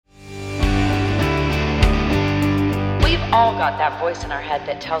all got that voice in our head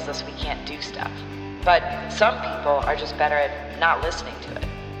that tells us we can't do stuff. But some people are just better at not listening to it.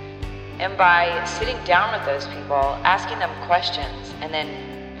 And by sitting down with those people, asking them questions, and then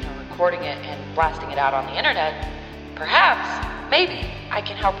recording it and blasting it out on the internet, perhaps, maybe, I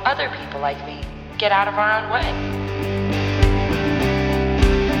can help other people like me get out of our own way.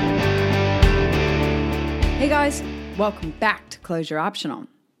 Hey guys, welcome back to Closure Optional.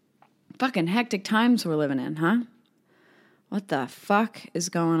 Fucking hectic times we're living in, huh? What the fuck is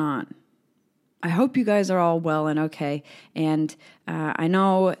going on? I hope you guys are all well and okay, and I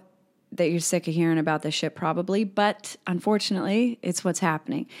know that you're sick of hearing about this shit probably, but unfortunately, it's what's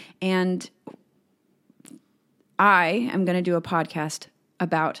happening. And I am going to do a podcast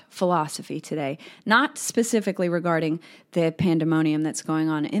about philosophy today, not specifically regarding the pandemonium that's going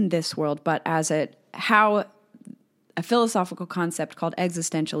on in this world, but as how a philosophical concept called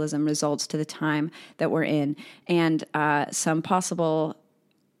existentialism results to the time that we're in, and some possible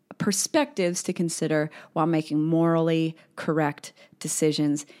perspectives to consider while making morally correct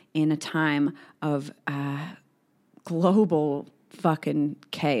decisions in a time of global fucking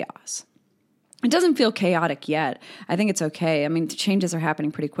chaos. It doesn't feel chaotic yet. I think it's okay. I mean, the changes are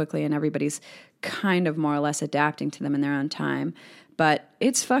happening pretty quickly and everybody's kind of more or less adapting to them in their own time. But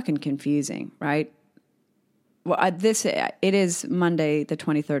it's fucking confusing, right? Well, it is Monday, the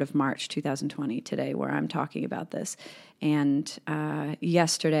 23rd of March, 2020 today, where I'm talking about this. And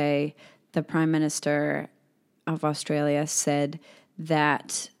yesterday, the Prime Minister of Australia said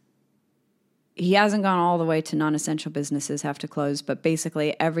that he hasn't gone all the way to non-essential businesses have to close, but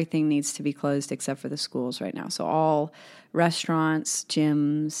basically everything needs to be closed except for the schools right now. So all restaurants,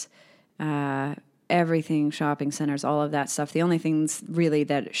 gyms, everything, shopping centers, all of that stuff. The only things really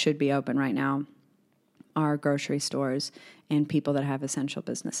that should be open right now are grocery stores and people that have essential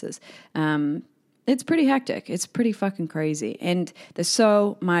businesses. It's pretty hectic. It's pretty fucking crazy. And there's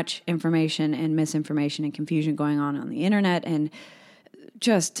so much information and misinformation and confusion going on the internet, and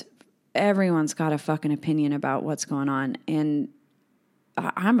just everyone's got a fucking opinion about what's going on. And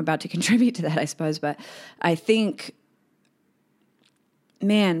I'm about to contribute to that, I suppose, but I think,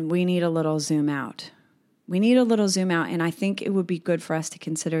 man, we need a little zoom out. We need a little zoom out, and I think it would be good for us to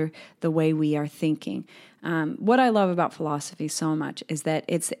consider the way we are thinking. What I love about philosophy so much is that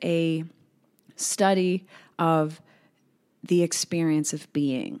it's a study of the experience of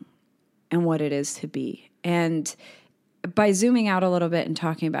being and what it is to be. And by zooming out a little bit and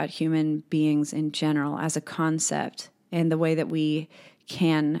talking about human beings in general as a concept and the way that we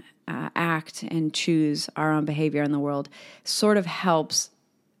can act and choose our own behavior in the world sort of helps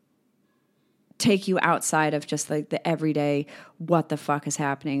take you outside of just like the everyday, what the fuck is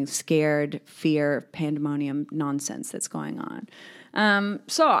happening, scared, fear, pandemonium nonsense that's going on.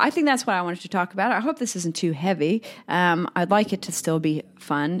 So I think that's what I wanted to talk about. I hope this isn't too heavy. I'd like it to still be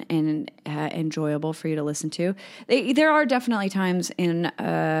fun and enjoyable for you to listen to. There are definitely times in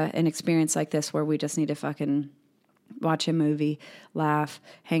an experience like this where we just need to fucking watch a movie, laugh,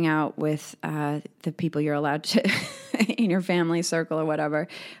 hang out with the people you're allowed to in your family circle or whatever,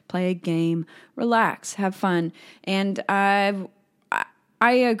 play a game, relax, have fun. And I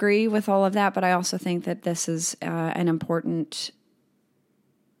agree with all of that, but I also think that this is an important,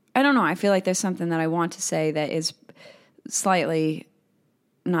 I don't know, I feel like there's something that I want to say that is slightly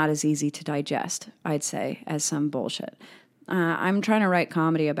not as easy to digest, I'd say, as some bullshit. I'm trying to write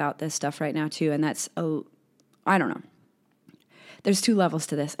comedy about this stuff right now too, and that's I don't know. There's two levels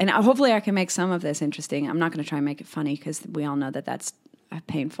to this. And hopefully I can make some of this interesting. I'm not going to try and make it funny because we all know that that's a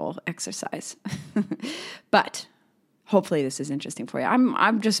painful exercise. But hopefully this is interesting for you.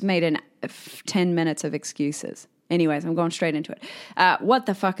 I've just made 10 minutes of excuses. Anyways, I'm going straight into it. What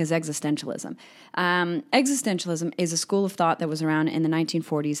the fuck is existentialism? Existentialism is a school of thought that was around in the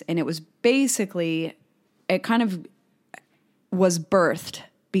 1940s, and it was basically, it kind of was birthed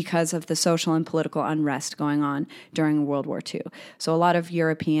because of the social and political unrest going on during World War II. So a lot of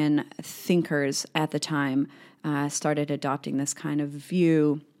European thinkers at the time started adopting this kind of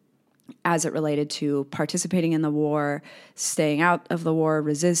view as it related to participating in the war, staying out of the war,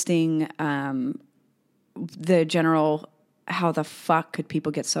 resisting the general, how the fuck could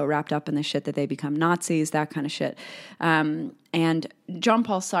people get so wrapped up in this shit that they become Nazis, that kind of shit. And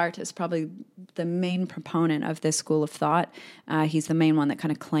Jean-Paul Sartre is probably the main proponent of this school of thought. He's the main one that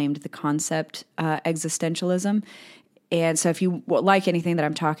kind of claimed the concept existentialism. And so if you like anything that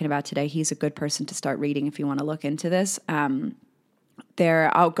I'm talking about today, he's a good person to start reading if you want to look into this. I'll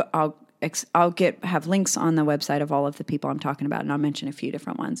have links on the website of all of the people I'm talking about, and I'll mention a few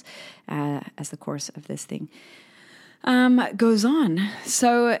different ones as the course of this thing goes on.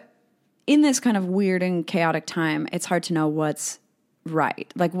 So in this kind of weird and chaotic time, it's hard to know what's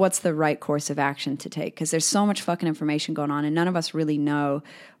right. Like, what's the right course of action to take? Because there's so much fucking information going on, and none of us really know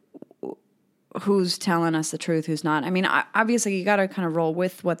who's telling us the truth, who's not. I mean, obviously, you got to kind of roll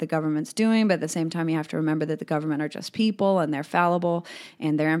with what the government's doing, but at the same time, you have to remember that the government are just people, and they're fallible,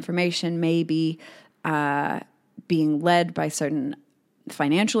 and their information may be being led by certain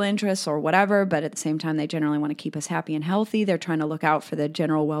financial interests or whatever, but at the same time, they generally want to keep us happy and healthy. They're trying to look out for the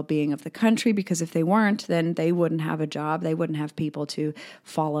general well-being of the country, because if they weren't, then they wouldn't have a job. They wouldn't have people to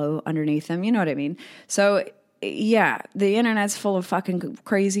follow underneath them. You know what I mean? So yeah, the internet's full of fucking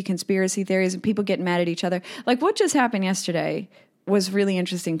crazy conspiracy theories and people getting mad at each other. Like, what just happened yesterday was really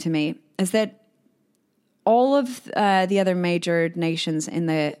interesting to me, is that all of the other major nations in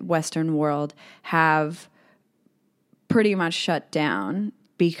the Western world have pretty much shut down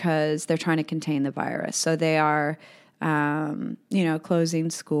because they're trying to contain the virus. So they are, closing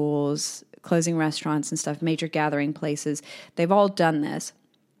schools, closing restaurants and stuff, major gathering places. They've all done this.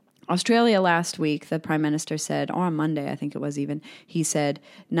 Australia last week, the Prime Minister said, or on Monday, I think it was even, he said,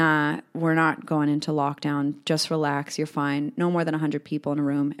 nah, we're not going into lockdown. Just relax. You're fine. No more than 100 people in a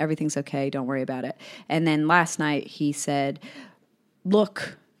room. Everything's okay. Don't worry about it. And then last night he said,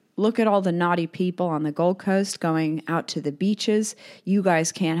 look at all the naughty people on the Gold Coast going out to the beaches. You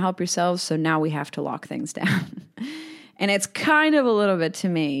guys can't help yourselves, so now we have to lock things down. And it's kind of a little bit, to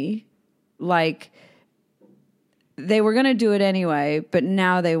me, like they were going to do it anyway, but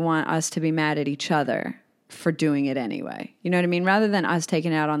now they want us to be mad at each other for doing it anyway. You know what I mean? Rather than us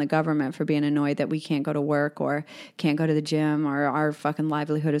taking it out on the government for being annoyed that we can't go to work or can't go to the gym or our fucking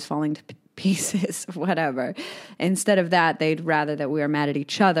livelihood is falling to pieces, whatever. Instead of that, they'd rather that we are mad at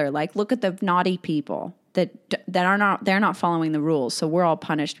each other. Like, look at the naughty people that are not, they're not following the rules. So we're all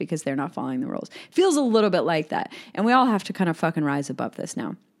punished because they're not following the rules. It feels a little bit like that. And we all have to kind of fucking rise above this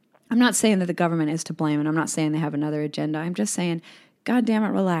now. I'm not saying that the government is to blame, and I'm not saying they have another agenda. I'm just saying, God damn it,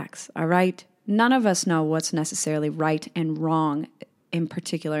 relax. All right. None of us know what's necessarily right and wrong in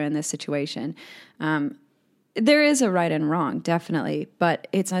particular in this situation. There is a right and wrong, definitely, but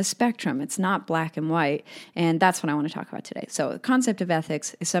it's a spectrum. It's not black and white, and that's what I want to talk about today. So the concept of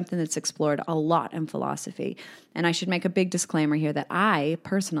ethics is something that's explored a lot in philosophy, and I should make a big disclaimer here that I,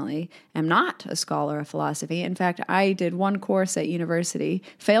 personally, am not a scholar of philosophy. In fact, I did one course at university,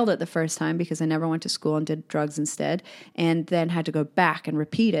 failed it the first time because I never went to school and did drugs instead, and then had to go back and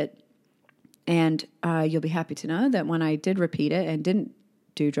repeat it. And you'll be happy to know that when I did repeat it and didn't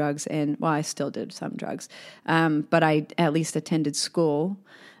do drugs, and well, I still did some drugs, but I at least attended school.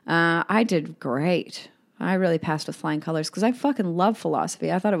 I did great. I really passed with flying colors because I fucking love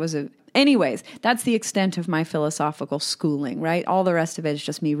philosophy. I thought it was anyways, that's the extent of my philosophical schooling, right? All the rest of it is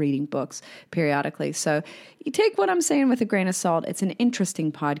just me reading books periodically. So you take what I'm saying with a grain of salt. It's an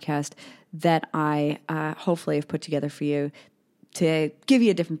interesting podcast that I hopefully have put together for you to give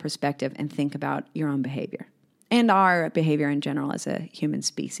you a different perspective and think about your own behavior. And our behavior in general as a human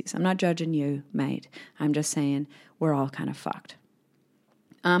species. I'm not judging you, mate. I'm just saying we're all kind of fucked.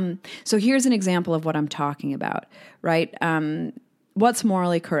 So here's an example of what I'm talking about, right? What's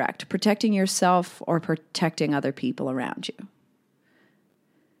morally correct? Protecting yourself or protecting other people around you?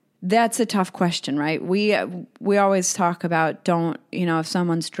 That's a tough question, right? We always talk about if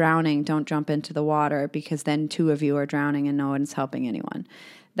someone's drowning, don't jump into the water because then two of you are drowning and no one's helping anyone.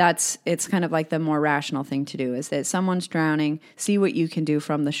 It's kind of like the more rational thing to do is that someone's drowning, see what you can do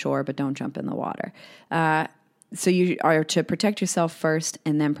from the shore, but don't jump in the water. So you are to protect yourself first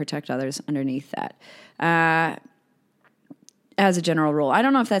and then protect others underneath that. As a general rule, I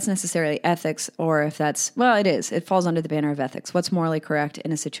don't know if that's necessarily ethics or if that's, well, it is. It falls under the banner of ethics. What's morally correct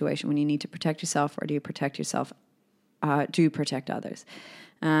in a situation when you need to protect yourself, or do you protect yourself? Do you protect others?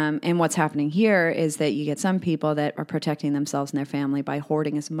 And what's happening here is that you get some people that are protecting themselves and their family by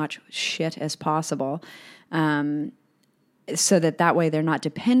hoarding as much shit as possible, so that way they're not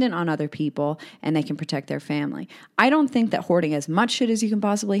dependent on other people and they can protect their family. I don't think that hoarding as much shit as you can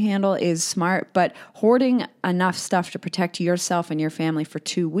possibly handle is smart, but hoarding enough stuff to protect yourself and your family for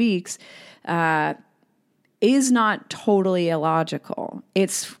 2 weeks is not totally illogical.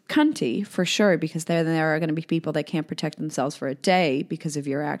 It's cunty for sure, because there are going to be people that can't protect themselves for a day because of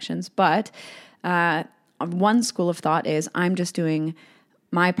your actions. But one school of thought is, I'm just doing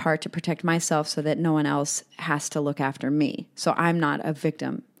my part to protect myself so that no one else has to look after me. So I'm not a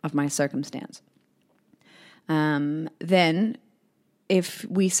victim of my circumstance. Then if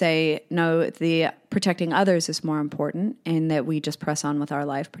we say, no, the protecting others is more important, and that we just press on with our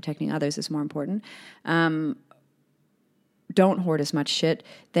life, protecting others is more important, don't hoard as much shit,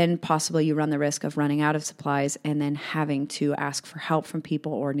 then possibly you run the risk of running out of supplies and then having to ask for help from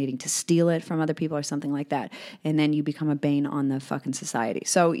people or needing to steal it from other people or something like that. And then you become a bane on the fucking society.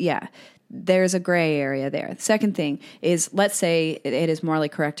 So yeah, there's a gray area there. The second thing is, let's say it is morally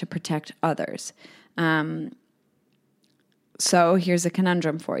correct to protect others. So here's a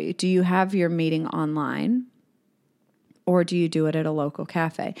conundrum for you. Do you have your meeting online? Or do you do it at a local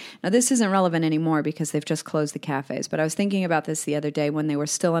cafe? Now, this isn't relevant anymore because they've just closed the cafes, but I was thinking about this the other day when they were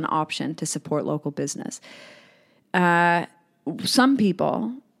still an option to support local business. Some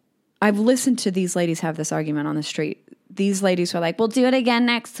people, I've listened to these ladies have this argument on the street. These ladies were like, we'll do it again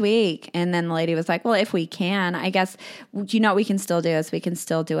next week. And then the lady was like, well, if we can, I guess, what we can still do is we can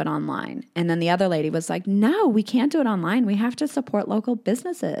still do it online. And then the other lady was like, no, we can't do it online. We have to support local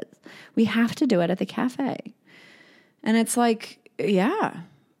businesses. We have to do it at the cafe. And it's like, yeah,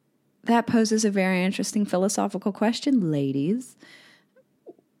 that poses a very interesting philosophical question, ladies.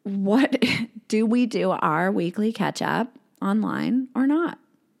 What do we do our weekly catch up online or not?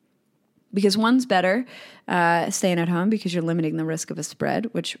 Because one's better staying at home because you're limiting the risk of a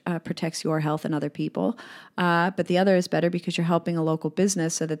spread, which protects your health and other people. But the other is better because you're helping a local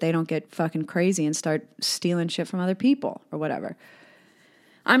business so that they don't get fucking crazy and start stealing shit from other people or whatever.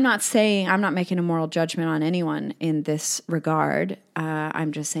 I'm not making a moral judgment on anyone in this regard.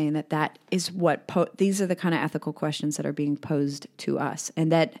 I'm just saying that is these are the kind of ethical questions that are being posed to us.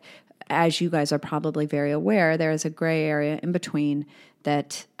 And that, as you guys are probably very aware, there is a gray area in between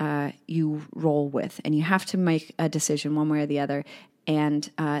that you roll with. And you have to make a decision one way or the other. And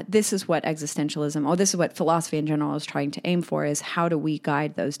this is what existentialism, or this is what philosophy in general is trying to aim for, is how do we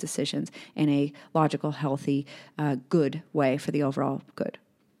guide those decisions in a logical, healthy, good way for the overall good.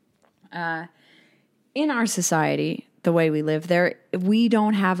 In our society, the way we live there, we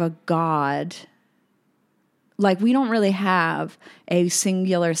don't have a God. Like, we don't really have a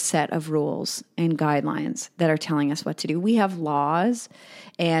singular set of rules and guidelines that are telling us what to do. We have laws,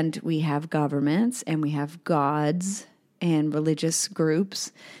 and we have governments, and we have gods and religious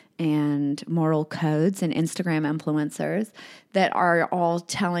groups and moral codes and Instagram influencers that are all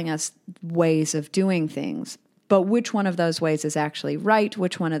telling us ways of doing things. But which one of those ways is actually right?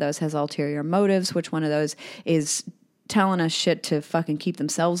 Which one of those has ulterior motives? Which one of those is telling us shit to fucking keep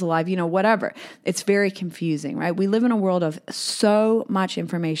themselves alive? Whatever. It's very confusing, right? We live in a world of so much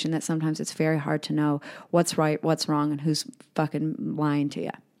information that sometimes it's very hard to know what's right, what's wrong, and who's fucking lying to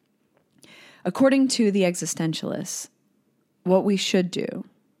you. According to the existentialists, what we should do,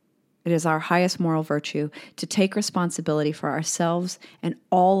 it is our highest moral virtue to take responsibility for ourselves and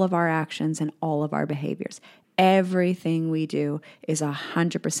all of our actions and all of our behaviors. Everything we do is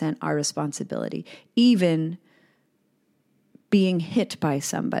 100% our responsibility. Even being hit by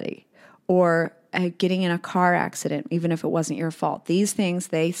somebody or getting in a car accident, even if it wasn't your fault. These things,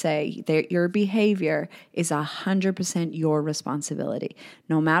 they say, your behavior is 100% your responsibility.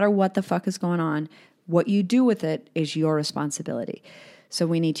 No matter what the fuck is going on, what you do with it is your responsibility. So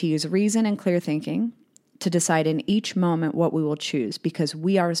we need to use reason and clear thinking to decide in each moment what we will choose, because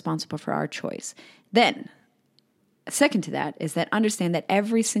we are responsible for our choice. Then, second to that is that understand that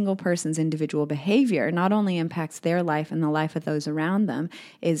every single person's individual behavior not only impacts their life and the life of those around them,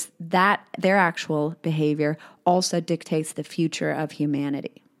 is that their actual behavior also dictates the future of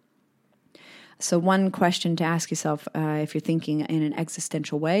humanity. So one question to ask yourself, if you're thinking in an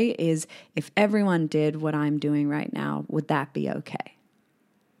existential way, is if everyone did what I'm doing right now, would that be okay?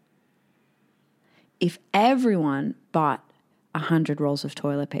 If everyone bought 100 rolls of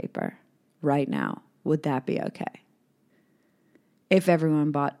toilet paper right now, would that be okay? If everyone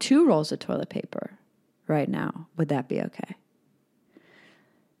bought 2 rolls of toilet paper right now, would that be okay?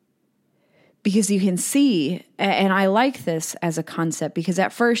 Because you can see, and I like this as a concept, because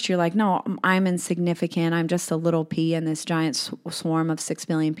at first you're like, no, I'm insignificant. I'm just a little pea in this giant swarm of 6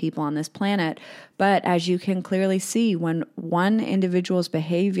 billion people on this planet. But as you can clearly see, when one individual's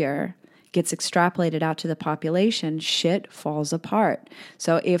behavior gets extrapolated out to the population, shit falls apart.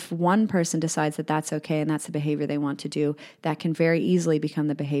 So if one person decides that that's okay and that's the behavior they want to do, that can very easily become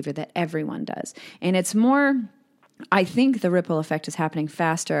the behavior that everyone does. And it's more, I think the ripple effect is happening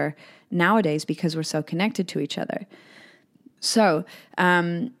faster nowadays because we're so connected to each other. So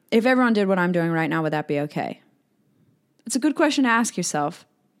if everyone did what I'm doing right now, would that be okay? It's a good question to ask yourself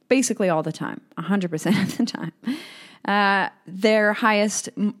basically all the time, 100% of the time. Their highest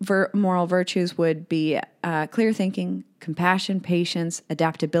moral virtues would be clear thinking, compassion, patience,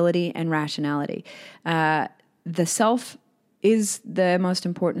 adaptability, and rationality. The self is the most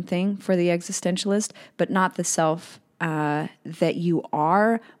important thing for the existentialist, but not the self that you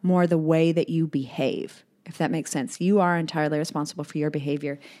are, more the way that you behave. if that makes sense. You are entirely responsible for your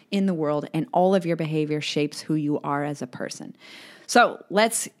behavior in the world, and all of your behavior shapes who you are as a person. So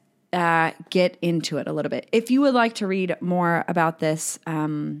let's get into it a little bit. If you would like to read more about this,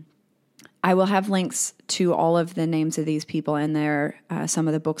 I will have links to all of the names of these people and their some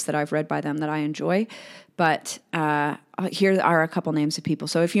of the books that I've read by them that I enjoy. But here are a couple names of people.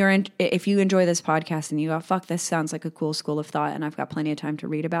 So if you enjoy this podcast and you go, fuck, this sounds like a cool school of thought, and I've got plenty of time to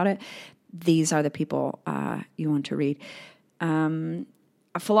read about it, these are the people you want to read.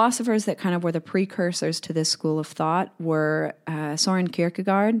 Philosophers that kind of were the precursors to this school of thought were Soren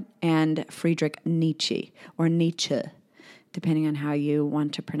Kierkegaard and Friedrich Nietzsche, or Nietzsche, depending on how you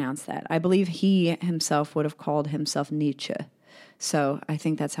want to pronounce that. I believe he himself would have called himself Nietzsche. So I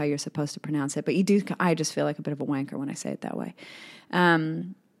think that's how you're supposed to pronounce it. But I just feel like a bit of a wanker when I say it that way.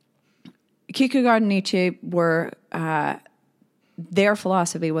 Kierkegaard and Nietzsche were, their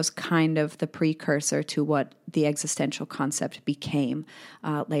philosophy was kind of the precursor to what the existential concept became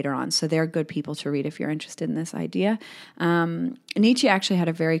later on. So they're good people to read if you're interested in this idea. Nietzsche actually had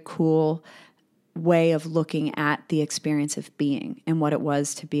a very cool way of looking at the experience of being and what it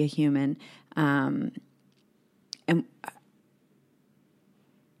was to be a human. And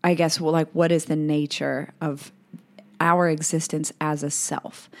I guess, well, like, what is the nature of our existence as a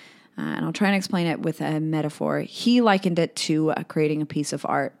self? And I'll try and explain it with a metaphor. He likened it to creating a piece of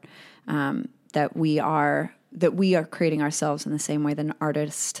art, that we are creating ourselves in the same way that an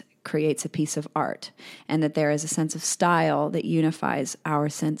artist creates a piece of art, and that there is a sense of style that unifies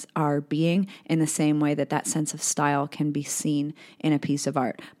our being in the same way that sense of style can be seen in a piece of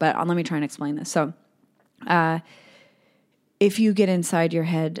art. But let me try and explain this. So, if you get inside your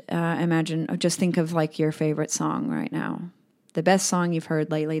head, just think of like your favorite song right now. The best song you've heard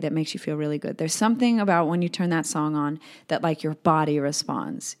lately that makes you feel really good. There's something about when you turn that song on that like your body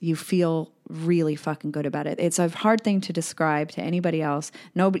responds. You feel really fucking good about it. It's a hard thing to describe to anybody else.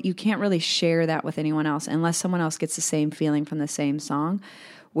 No, but you can't really share that with anyone else unless someone else gets the same feeling from the same song,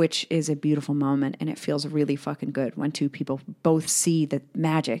 which is a beautiful moment, and it feels really fucking good when two people both see the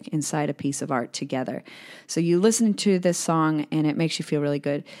magic inside a piece of art together. So you listen to this song and it makes you feel really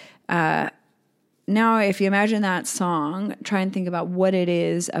good. Now, if you imagine that song, try and think about what it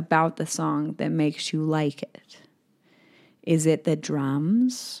is about the song that makes you like it. Is it the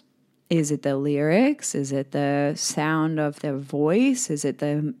drums? Is it the lyrics? Is it the sound of their voice? Is it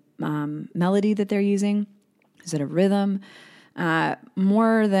the melody that they're using? Is it a rhythm?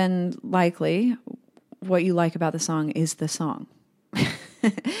 More than likely, what you like about the song is the song.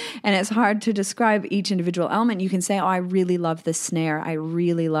 And it's hard to describe each individual element. You can say, oh, I really love this snare. I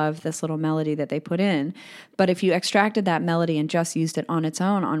really love this little melody that they put in. But if you extracted that melody and just used it on its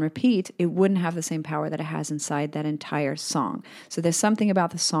own, on repeat, it wouldn't have the same power that it has inside that entire song. So there's something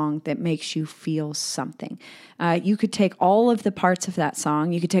about the song that makes you feel something. You could take all of the parts of that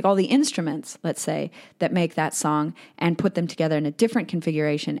song. You could take all the instruments, let's say, that make that song and put them together in a different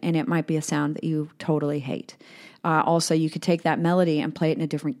configuration, and it might be a sound that you totally hate. Also, you could take that melody and play it in a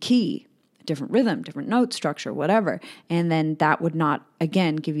different key, a different rhythm, different note structure, whatever, and then that would not,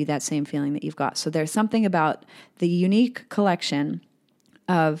 again, give you that same feeling that you've got. So there's something about the unique collection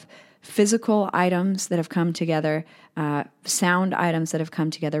of physical items that have come together, sound items that have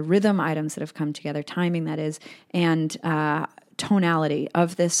come together, rhythm items that have come together, timing that is, and tonality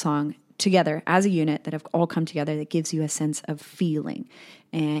of this song together as a unit that have all come together that gives you a sense of feeling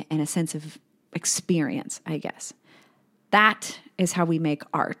and a sense of experience, I guess. That is how we make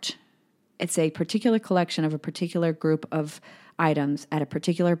art. It's a particular collection of a particular group of items at a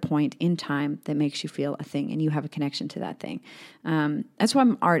particular point in time that makes you feel a thing, and you have a connection to that thing. That's why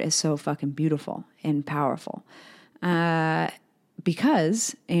art is so fucking beautiful and powerful.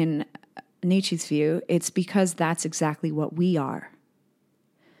 Because in Nietzsche's view, it's because that's exactly what we are.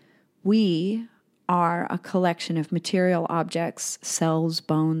 We are a collection of material objects, cells,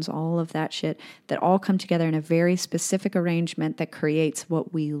 bones, all of that shit, that all come together in a very specific arrangement that creates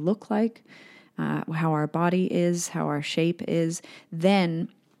what we look like, how our body is, how our shape is. Then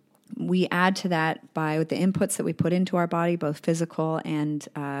we add to that by the inputs that we put into our body, both physical and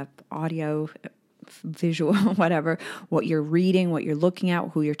audio, visual, whatever, what you're reading, what you're looking at,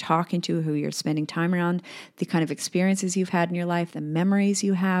 who you're talking to, who you're spending time around, the kind of experiences you've had in your life, the memories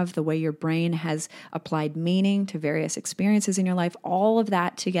you have, the way your brain has applied meaning to various experiences in your life, all of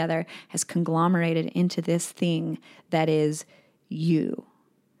that together has conglomerated into this thing that is you.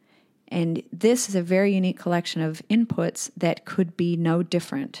 And this is a very unique collection of inputs that could be no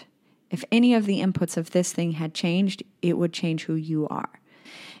different. If any of the inputs of this thing had changed, it would change who you are.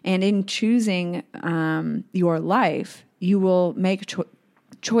 And in choosing your life, you will make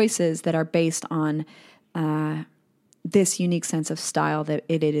choices that are based on this unique sense of style that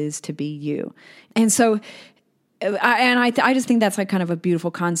it is to be you. And so, I just think that's like kind of a beautiful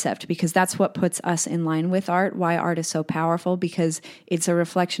concept, because that's what puts us in line with art, why art is so powerful, because it's a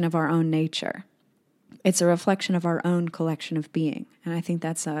reflection of our own nature. It's a reflection of our own collection of being. And I think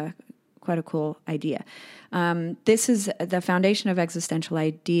that's quite a cool idea. This is the foundation of existential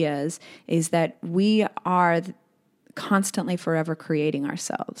ideas, is that we are constantly forever creating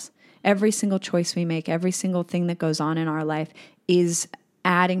ourselves. Every single choice we make, every single thing that goes on in our life is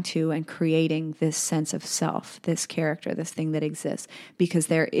adding to and creating this sense of self, this character, this thing that exists, because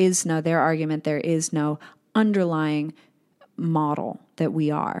their argument, there is no underlying model that we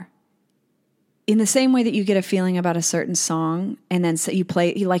are. In the same way that you get a feeling about a certain song, and then so you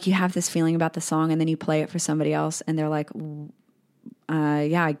have this feeling about the song, and then you play it for somebody else, and they're like,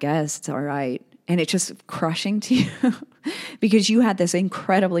 yeah, I guess it's all right. And it's just crushing to you because you had this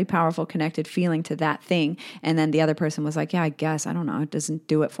incredibly powerful connected feeling to that thing. And then the other person was like, yeah, I guess, I don't know, it doesn't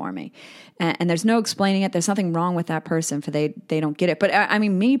do it for me. And there's no explaining it. There's nothing wrong with that person for they don't get it. But I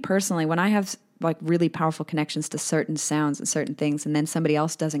mean, me personally, when I have like really powerful connections to certain sounds and certain things, and then somebody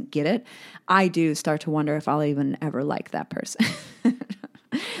else doesn't get it, I do start to wonder if I'll even ever like that person.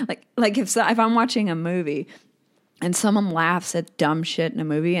 like if I'm watching a movie and someone laughs at dumb shit in a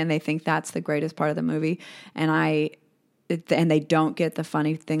movie and they think that's the greatest part of the movie, and they don't get the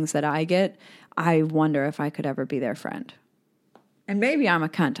funny things that I get, I wonder if I could ever be their friend. And maybe I'm a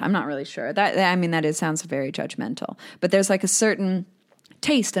cunt. I'm not really sure. That sounds very judgmental. But there's like a certain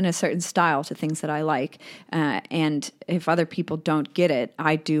taste and a certain style to things that I like. And if other people don't get it,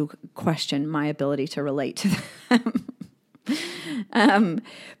 I do question my ability to relate to them.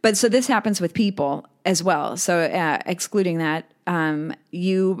 But so this happens with people as well. So excluding that,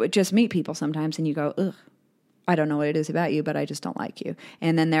 you just meet people sometimes and you go, ugh, I don't know what it is about you, but I just don't like you.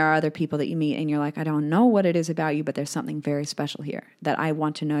 And then there are other people that you meet and you're like, I don't know what it is about you, but there's something very special here that I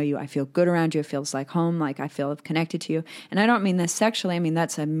want to know you. I feel good around you. It feels like home, like I feel connected to you. And I don't mean this sexually. I mean,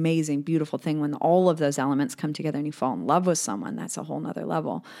 that's an amazing, beautiful thing when all of those elements come together and you fall in love with someone. That's a whole nother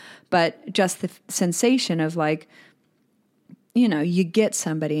level. But just the sensation of like, you get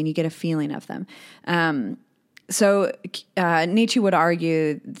somebody and you get a feeling of them. So Nietzsche would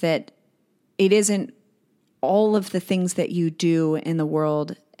argue that it isn't all of the things that you do in the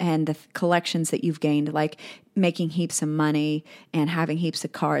world and the collections that you've gained, like making heaps of money and having heaps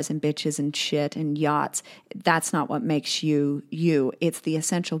of cars and bitches and shit and yachts. That's not what makes you you. It's the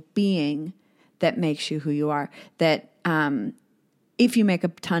essential being that makes you who you are. That if you make a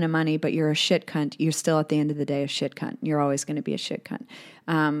ton of money but you're a shit cunt, you're still at the end of the day a shit cunt. You're always going to be a shit cunt.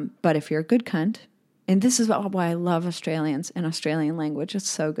 But if you're a good cunt, and this is why I love Australians and Australian language. It's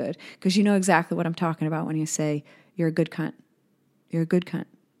so good because you know exactly what I'm talking about when you say you're a good cunt. You're a good cunt.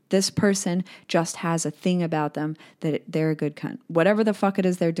 This person just has a thing about them that they're a good cunt. Whatever the fuck it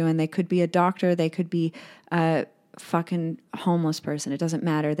is they're doing, they could be a doctor, they could be a fucking homeless person. It doesn't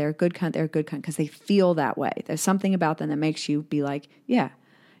matter. They're a good cunt. They're a good cunt because they feel that way. There's something about them that makes you be like, yeah,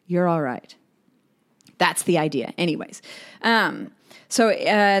 you're all right. That's the idea. Anyways. So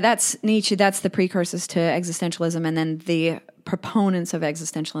that's Nietzsche. That's the precursors to existentialism. And then the proponents of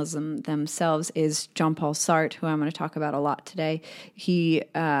existentialism themselves is Jean-Paul Sartre, who I'm going to talk about a lot today. He's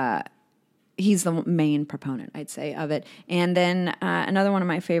the main proponent, I'd say, of it. And then another one of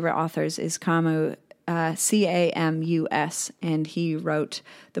my favorite authors is Camus, Camus, and he wrote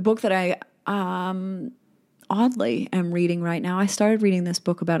the book that I oddly am reading right now. I started reading this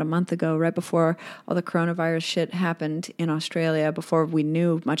book about a month ago, right before all the coronavirus shit happened in Australia, before we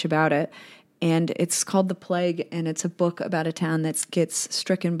knew much about it. And it's called The Plague, and it's a book about a town that gets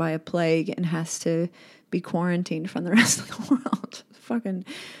stricken by a plague and has to be quarantined from the rest of the world. Fucking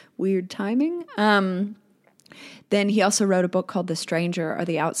weird timing. Then he also wrote a book called The Stranger or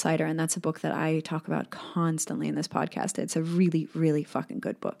The Outsider, and that's a book that I talk about constantly in this podcast. It's a really, really fucking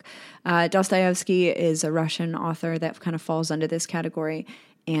good book. Dostoevsky is a Russian author that kind of falls under this category,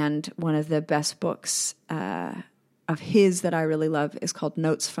 and one of the best books of his that I really love is called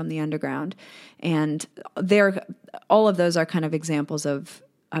Notes from the Underground, and all of those are kind of examples of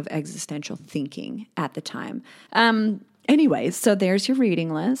existential thinking at the time. Anyways, so there's your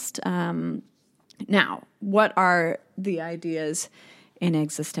reading list. Now, what are the ideas in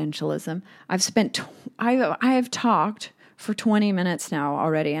existentialism? I have talked for 20 minutes now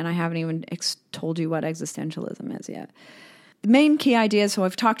already, and I haven't even told you what existentialism is yet. The main key idea, so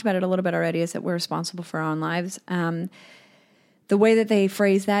I've talked about it a little bit already, is that we're responsible for our own lives. The way that they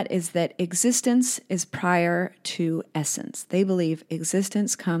phrase that is that existence is prior to essence. They believe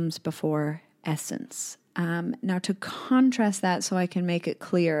existence comes before essence. Now, to contrast that so I can make it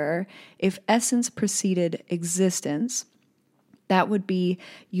clearer, if essence preceded existence, that would be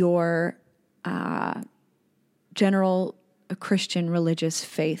your general Christian religious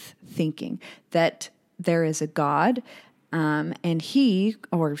faith thinking that there is a God, and he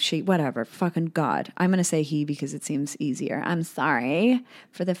or she, whatever, fucking God. I'm going to say he because it seems easier. I'm sorry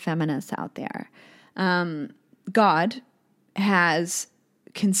for the feminists out there. God has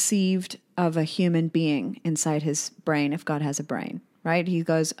conceived of a human being inside his brain, if God has a brain, right? He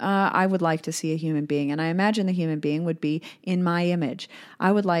goes, I would like to see a human being. And I imagine the human being would be in my image.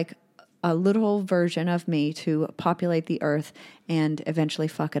 I would like a little version of me to populate the earth and eventually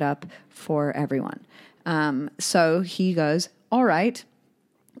fuck it up for everyone. So he goes, all right,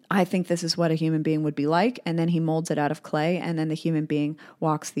 I think this is what a human being would be like. And then he molds it out of clay, and then the human being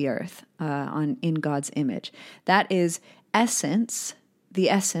walks the earth in God's image. That is essence. The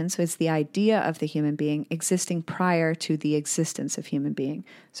essence is the idea of the human being existing prior to the existence of human being.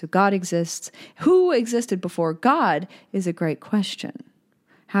 So God exists. Who existed before God is a great question.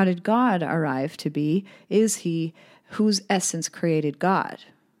 How did God arrive to be? Is he whose essence created God?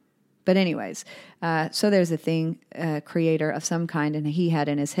 But anyways, so there's a thing, creator of some kind, and he had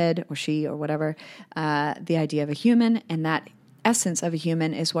in his head, or she, or whatever, the idea of a human, and that essence of a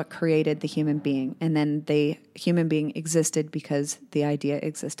human is what created the human being. And then the human being existed because the idea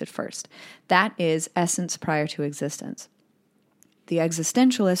existed first. That is essence prior to existence. The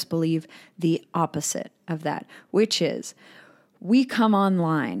existentialists believe the opposite of that, which is we come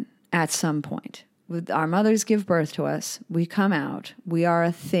online at some point. Our mothers give birth to us, we come out, we are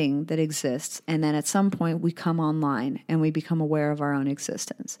a thing that exists, and then at some point we come online and we become aware of our own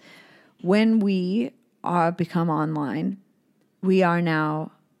existence. When we become online, we are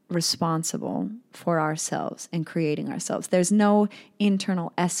now responsible for ourselves and creating ourselves. There's no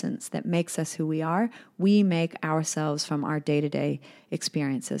internal essence that makes us who we are. We make ourselves from our day-to-day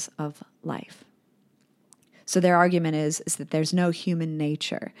experiences of life. So their argument is that there's no human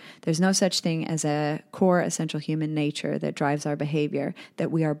nature. There's no such thing as a core essential human nature that drives our behavior that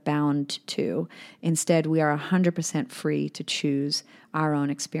we are bound to. Instead, we are 100% free to choose our own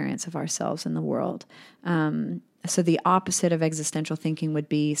experience of ourselves in the world. So the opposite of existential thinking would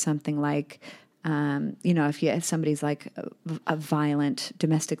be something like, if somebody's like a violent,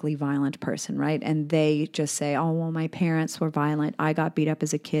 domestically violent person, right? And they just say, oh, well, my parents were violent. I got beat up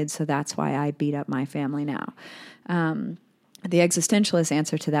as a kid, so that's why I beat up my family now. The existentialist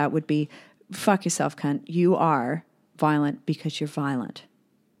answer to that would be, fuck yourself, cunt. You are violent because you're violent.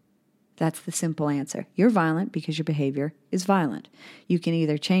 That's the simple answer. You're violent because your behavior is violent. You can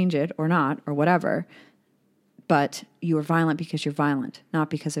either change it or not, or whatever, but you are violent because you're violent, not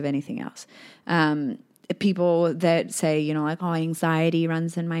because of anything else. People that say, anxiety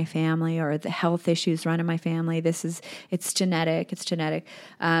runs in my family, or the health issues run in my family. It's genetic.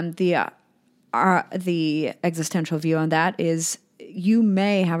 The existential view on that is you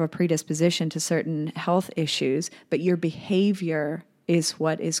may have a predisposition to certain health issues, but your behavior is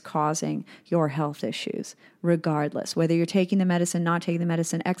what is causing your health issues, regardless. Whether you're taking the medicine, not taking the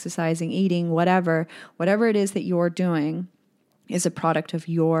medicine, exercising, eating, whatever it is that you're doing is a product of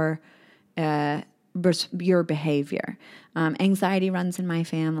your behavior. Anxiety runs in my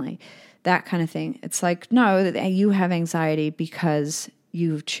family, that kind of thing. It's like, no, you have anxiety because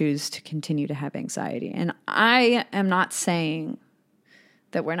you choose to continue to have anxiety. And I am not saying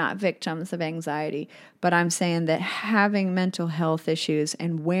that we're not victims of anxiety, but I'm saying that having mental health issues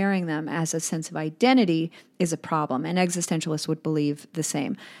and wearing them as a sense of identity is a problem, and existentialists would believe the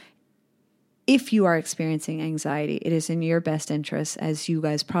same. If you are experiencing anxiety, it is in your best interest, as you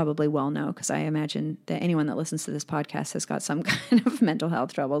guys probably well know, because I imagine that anyone that listens to this podcast has got some kind of mental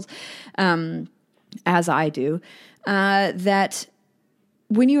health troubles, as I do, that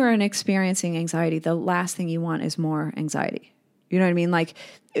when you are experiencing anxiety, the last thing you want is more anxiety. You know what I mean? Like,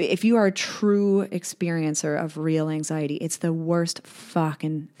 if you are a true experiencer of real anxiety, it's the worst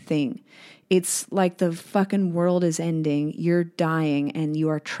fucking thing. It's like the fucking world is ending, you're dying, and you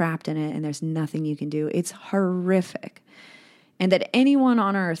are trapped in it, and there's nothing you can do. It's horrific. And that anyone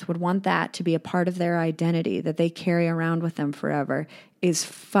on earth would want that to be a part of their identity that they carry around with them forever is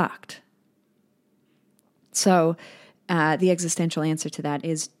fucked. So, the existential answer to that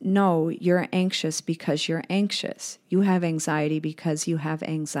is no, you're anxious because you're anxious. You have anxiety because you have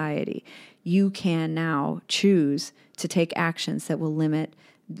anxiety. You can now choose to take actions that will limit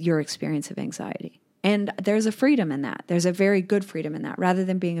your experience of anxiety. And there's a freedom in that. There's a very good freedom in that. Rather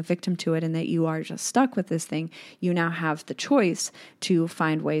than being a victim to it and that you are just stuck with this thing, you now have the choice to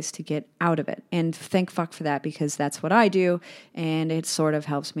find ways to get out of it. And thank fuck for that, because that's what I do, and it sort of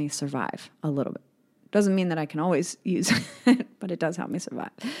helps me survive a little bit. Doesn't mean that I can always use it, but it does help me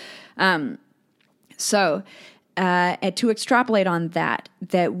survive. To extrapolate on that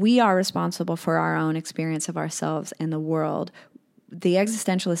we are responsible for our own experience of ourselves and the world, the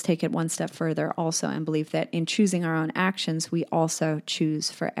existentialists take it one step further also and believe that in choosing our own actions, we also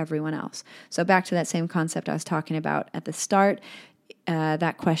choose for everyone else. So back to that same concept I was talking about at the start,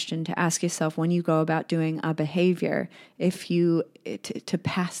 that question to ask yourself when you go about doing a behavior, if you, to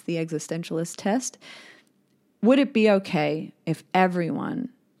pass the existentialist test, would it be okay if everyone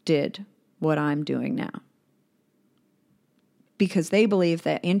did what I'm doing now? Because they believe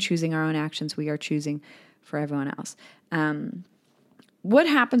that in choosing our own actions, we are choosing for everyone else. What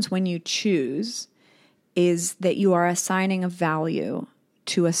happens when you choose is that you are assigning a value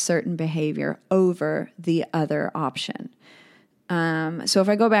to a certain behavior over the other option. So if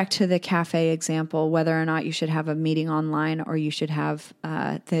I go back to the cafe example, whether or not you should have a meeting online or you should have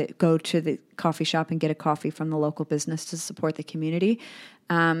go to the coffee shop and get a coffee from the local business to support the community,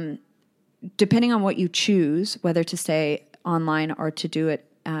 depending on what you choose, whether to stay online or to do it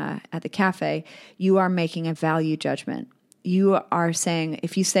at the cafe, you are making a value judgment. You are saying,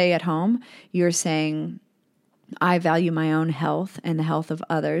 if you stay at home, you're saying, I value my own health and the health of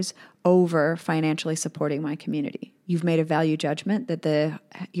others over financially supporting my community. You've made a value judgment that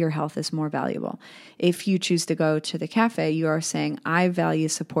your health is more valuable. If you choose to go to the cafe, you are saying, I value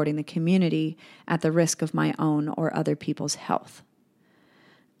supporting the community at the risk of my own or other people's health.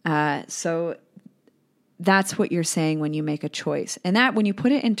 So that's what you're saying when you make a choice. And that, when you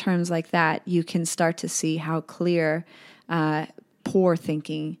put it in terms like that, you can start to see how clear poor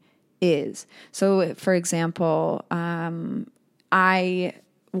thinking is. So, for example, I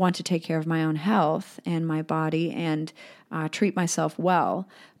want to take care of my own health and my body and treat myself well.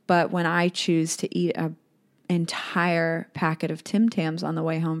 But when I choose to eat an entire packet of Tim Tams on the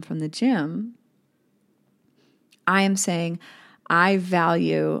way home from the gym, I am saying I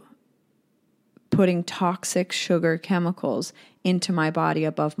value putting toxic sugar chemicals into my body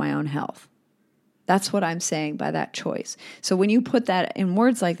above my own health. That's what I'm saying by that choice. So when you put that in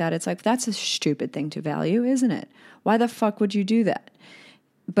words like that, it's like, that's a stupid thing to value, isn't it? Why the fuck would you do that?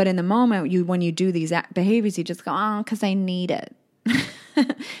 But in the moment, when you do these behaviors, you just go, oh, because I need it.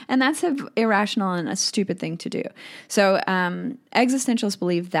 And that's an irrational and a stupid thing to do. So existentialists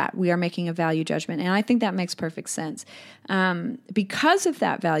believe that we are making a value judgment. And I think that makes perfect sense. Because of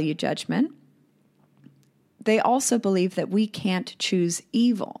that value judgment, they also believe that we can't choose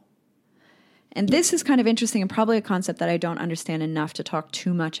evil. And this is kind of interesting and probably a concept that I don't understand enough to talk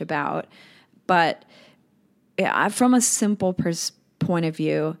too much about. But from a simple point of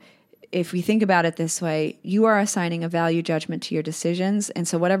view, if we think about it this way, you are assigning a value judgment to your decisions. And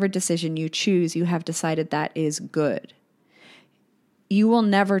so whatever decision you choose, you have decided that is good. You will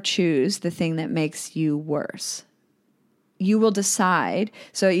never choose the thing that makes you worse. You will decide.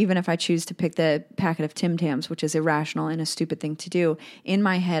 So even if I choose to pick the packet of Tim Tams, which is irrational and a stupid thing to do, in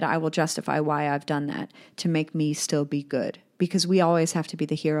my head, I will justify why I've done that to make me still be good. Because we always have to be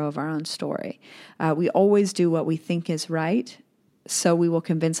the hero of our own story. We always do what we think is right. So we will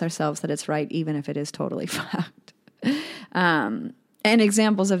convince ourselves that it's right, even if it is totally fucked. And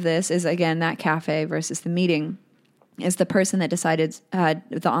examples of this is, again, that cafe versus the meeting. Is the person that decided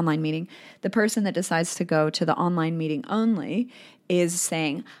the online meeting. The person that decides to go to the online meeting only is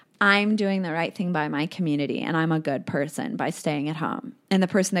saying, I'm doing the right thing by my community and I'm a good person by staying at home. And the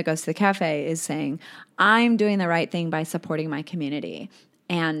person that goes to the cafe is saying, I'm doing the right thing by supporting my community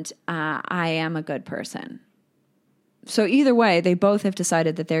and I am a good person. So either way, they both have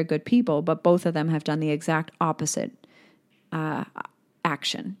decided that they're good people, but both of them have done the exact opposite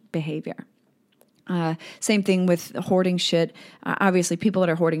action, behavior. Same thing with hoarding shit. Obviously, people that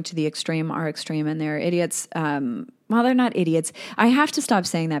are hoarding to the extreme are extreme and they're idiots. Well, they're not idiots. I have to stop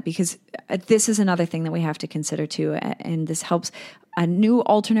saying that because this is another thing that we have to consider too. And this helps. A new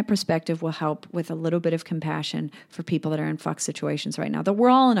alternate perspective will help with a little bit of compassion for people that are in fucked situations right now. We're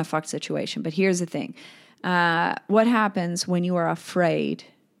all in a fucked situation, but here's the thing. What happens when you are afraid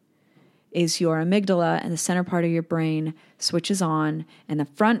is your amygdala and the center part of your brain switches on and the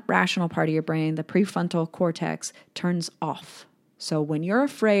front rational part of your brain, the prefrontal cortex, turns off. So when you're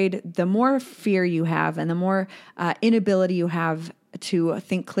afraid, the more fear you have and the more inability you have to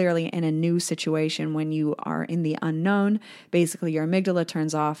think clearly in a new situation when you are in the unknown, basically your amygdala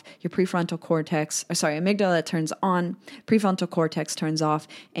turns off, your amygdala turns on, prefrontal cortex turns off,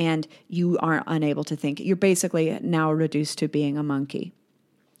 and you are unable to think. You're basically now reduced to being a monkey.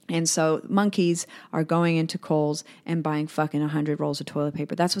 And so monkeys are going into Kohl's and buying fucking 100 rolls of toilet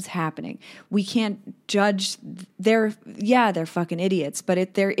paper. That's what's happening. We can't judge. They're fucking idiots,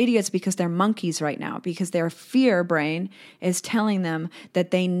 but they're idiots because they're monkeys right now, because their fear brain is telling them that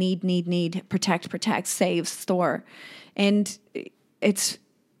they need, protect, save, store. And it's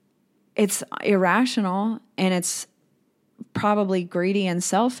irrational, and it's probably greedy and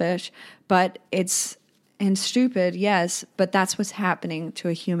selfish, and stupid, yes, but that's what's happening to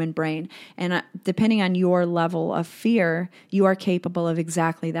a human brain. And depending on your level of fear, you are capable of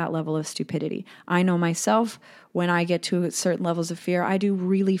exactly that level of stupidity. I know myself, when I get to certain levels of fear, I do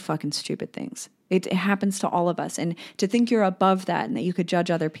really fucking stupid things. It happens to all of us. And to think you're above that and that you could judge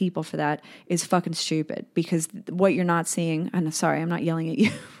other people for that is fucking stupid, because what you're not seeing, and sorry, I'm not yelling at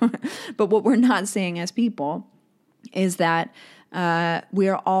you, but what we're not seeing as people is that we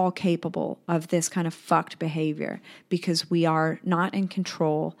are all capable of this kind of fucked behavior because we are not in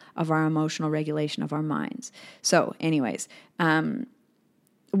control of our emotional regulation of our minds. So anyways,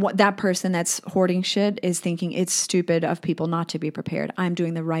 that person that's hoarding shit is thinking it's stupid of people not to be prepared. I'm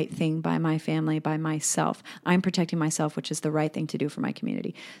doing the right thing by my family, by myself. I'm protecting myself, which is the right thing to do for my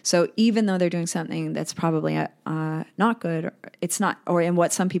community. So even though they're doing something that's probably not good, it's not, or in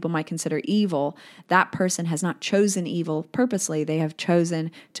what some people might consider evil, that person has not chosen evil purposely. They have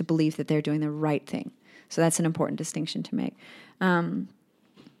chosen to believe that they're doing the right thing. So that's an important distinction to make.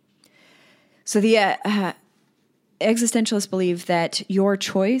 Existentialists believe that your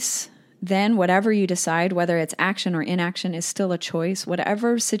choice, then whatever you decide, whether it's action or inaction, is still a choice.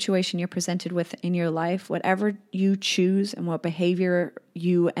 Whatever situation you're presented with in your life, whatever you choose and what behavior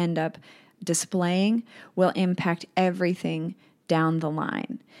you end up displaying will impact everything down the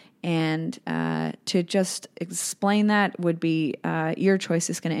line. And to just explain that would be your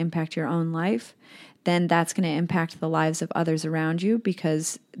choice is going to impact your own life. Then that's going to impact the lives of others around you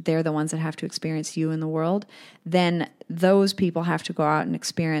because they're the ones that have to experience you in the world. Then those people have to go out and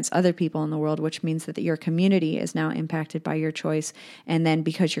experience other people in the world, which means that your community is now impacted by your choice. And then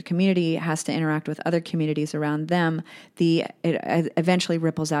because your community has to interact with other communities around them, it eventually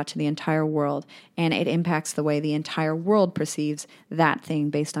ripples out to the entire world, and it impacts the way the entire world perceives that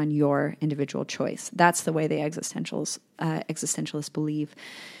thing based on your individual choice. That's the way the existentialists believe.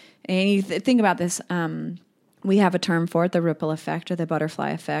 And you think about this, we have a term for it, the ripple effect or the butterfly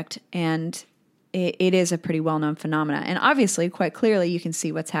effect, and it is a pretty well-known phenomena. And obviously, quite clearly, you can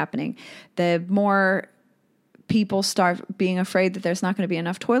see what's happening. The more people start being afraid that there's not going to be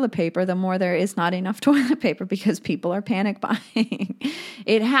enough toilet paper, the more there is not enough toilet paper because people are panic buying.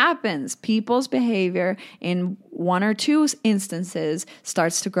 It happens. People's behavior in one or two instances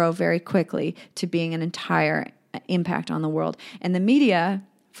starts to grow very quickly to being an entire impact on the world. And the media,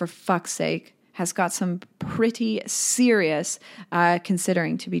 for fuck's sake, has got some pretty serious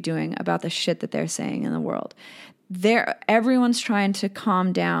considering to be doing about the shit that they're saying in the world. Everyone's trying to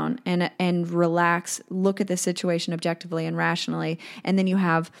calm down and relax, look at the situation objectively and rationally, and then you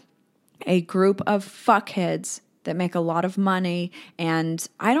have a group of fuckheads that make a lot of money, and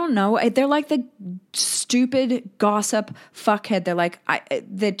I don't know, they're like the stupid gossip fuckhead. They're like,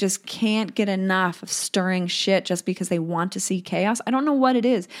 that just can't get enough of stirring shit just because they want to see chaos. I don't know what it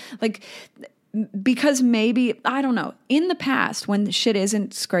is. Like, because maybe, I don't know, in the past when shit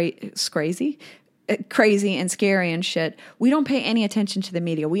isn't crazy and scary and shit, we don't pay any attention to the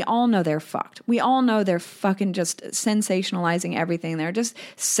media. We all know they're fucked. We all know they're fucking just sensationalizing everything. They're just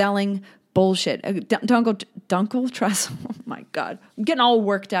selling bullshit. Dunkel Trussell. Oh my God. I'm getting all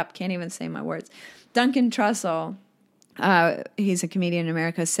worked up. Can't even say my words. Duncan Trussell, he's a comedian in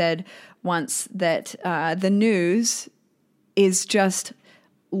America, said once that the news is just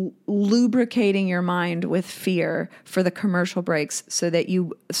lubricating your mind with fear for the commercial breaks so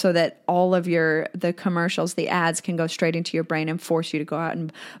that all of the commercials, the ads can go straight into your brain and force you to go out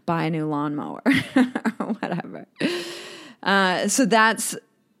and buy a new lawnmower or whatever. So that's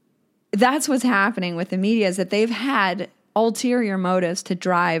what's happening with the media, is that they've had ulterior motives to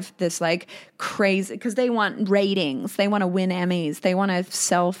drive this like crazy, because they want ratings, they want to win Emmys, they want to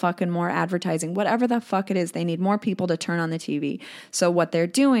sell fucking more advertising, whatever the fuck it is. They need more people to turn on the TV. So what they're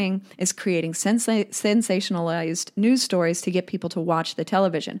doing is creating sensationalized news stories to get people to watch the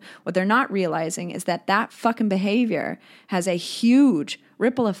television. What they're not realizing is that fucking behavior has a huge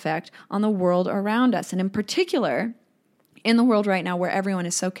ripple effect on the world around us, and in particular in the world right now where everyone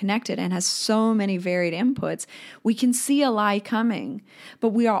is so connected and has so many varied inputs. We can see a lie coming, but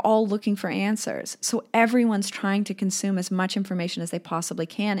we are all looking for answers. So everyone's trying to consume as much information as they possibly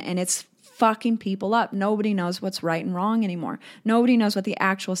can, and it's fucking people up. Nobody knows what's right and wrong anymore. Nobody knows what the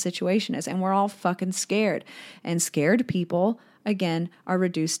actual situation is, and we're all fucking scared. And scared people again, are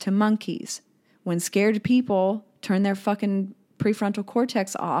reduced to monkeys. When scared people turn their fucking prefrontal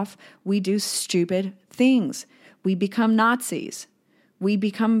cortex off, we do stupid things. We become Nazis. We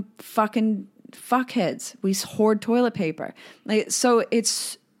become fucking fuckheads. We hoard toilet paper. So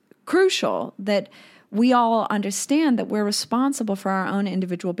it's crucial that we all understand that we're responsible for our own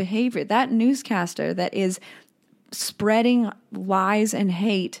individual behavior. That newscaster that is spreading lies and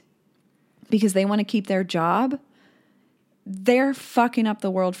hate because they want to keep their job, they're fucking up the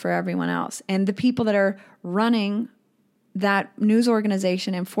world for everyone else. And the people that are running that news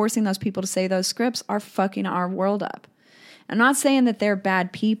organization and forcing those people to say those scripts are fucking our world up. I'm not saying that they're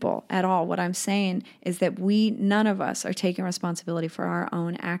bad people at all. What I'm saying is that none of us are taking responsibility for our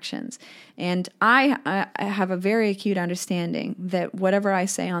own actions. And I have a very acute understanding that whatever I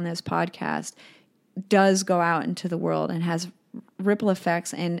say on this podcast does go out into the world and has ripple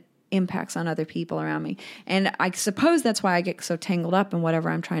effects and impacts on other people around me. And I suppose that's why I get so tangled up in whatever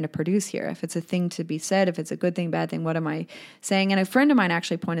I'm trying to produce here. If it's a thing to be said, if it's a good thing, bad thing, what am I saying? And a friend of mine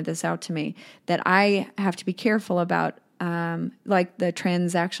actually pointed this out to me, that I have to be careful about like the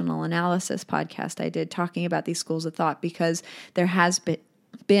transactional analysis podcast I did talking about these schools of thought, because there has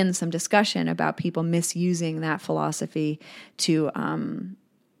been some discussion about people misusing that philosophy to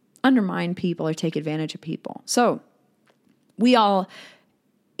undermine people or take advantage of people. So we all,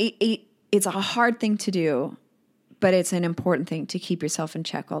 it's a hard thing to do, but it's an important thing to keep yourself in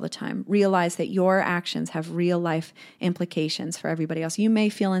check all the time. Realize that your actions have real life implications for everybody else. You may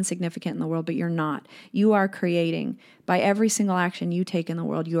feel insignificant in the world, but you're not. You are creating, by every single action you take in the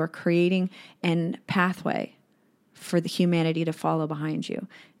world, you are creating a pathway for the humanity to follow behind you.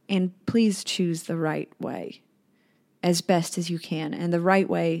 And please choose the right way as best as you can. And the right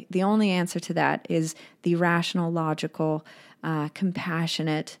way, the only answer to that is the rational, logical,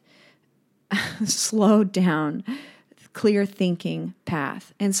 compassionate, slowed down, clear thinking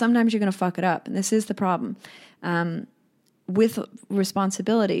path. And sometimes you're going to fuck it up. And this is the problem. With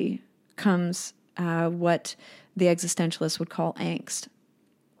responsibility comes what the existentialists would call angst.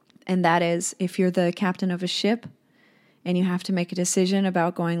 And that is, if you're the captain of a ship and you have to make a decision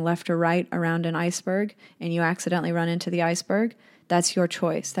about going left or right around an iceberg and you accidentally run into the iceberg, that's your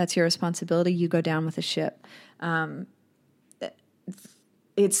choice. That's your responsibility. You go down with the ship.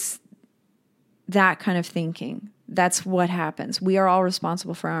 It's that kind of thinking. That's what happens. We are all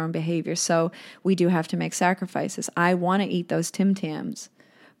responsible for our own behavior, so we do have to make sacrifices. I want to eat those Tim Tams,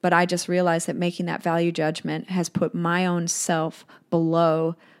 but I just realized that making that value judgment has put my own self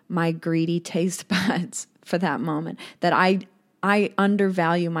below my greedy taste buds for that moment, that I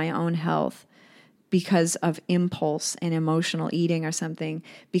undervalue my own health because of impulse and emotional eating or something,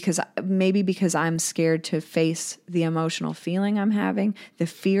 because I'm scared to face the emotional feeling I'm having, the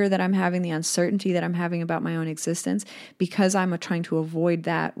fear that I'm having, the uncertainty that I'm having about my own existence. Because I'm trying to avoid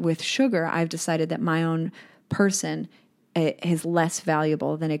that with sugar, I've decided that my own person is less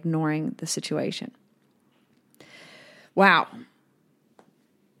valuable than ignoring the situation. Wow.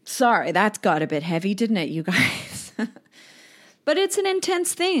 Sorry, that got a bit heavy, didn't it, you guys? But it's an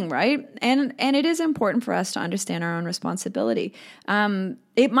intense thing, right? And it is important for us to understand our own responsibility.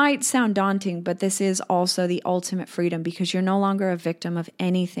 It might sound daunting, but this is also the ultimate freedom, because you're no longer a victim of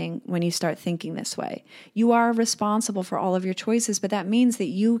anything when you start thinking this way. You are responsible for all of your choices, but that means that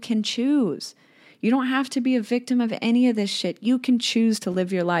you can choose. You don't have to be a victim of any of this shit. You can choose to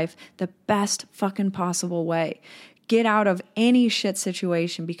live your life the best fucking possible way. Get out of any shit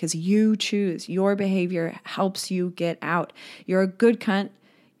situation because you choose. Your behavior helps you get out. You're a good cunt.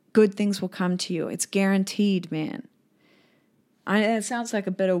 Good things will come to you. It's guaranteed, man. It sounds like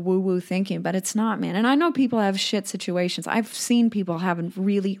a bit of woo-woo thinking, but it's not, man. And I know people have shit situations. I've seen people having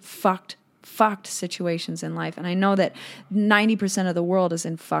really fucked situations in life. And I know that 90% of the world is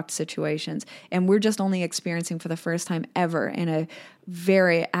in fucked situations. And we're just only experiencing for the first time ever in a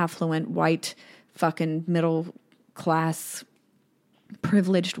very affluent, white, fucking middle class,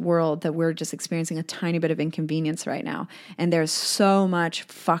 privileged world that we're just experiencing a tiny bit of inconvenience right now. And there's so much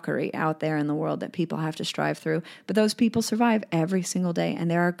fuckery out there in the world that people have to strive through. But those people survive every single day.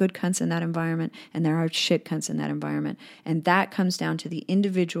 And there are good cunts in that environment, and there are shit cunts in that environment. And that comes down to the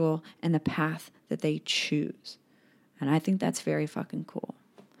individual and the path that they choose. And I think that's very fucking cool.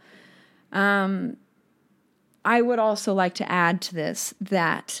 I would also like to add to this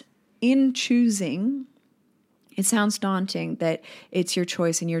that in choosing, it sounds daunting that it's your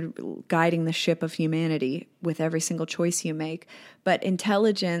choice and you're guiding the ship of humanity with every single choice you make. But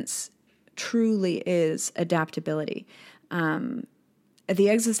intelligence truly is adaptability. The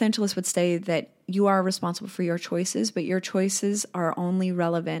existentialist would say that you are responsible for your choices, but your choices are only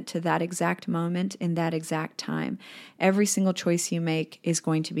relevant to that exact moment in that exact time. Every single choice you make is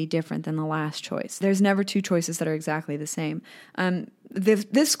going to be different than the last choice. There's never two choices that are exactly the same.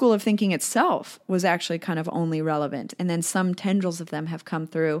 This school of thinking itself was actually kind of only relevant. And then some tendrils of them have come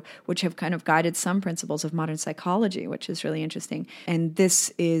through, which have kind of guided some principles of modern psychology, which is really interesting. And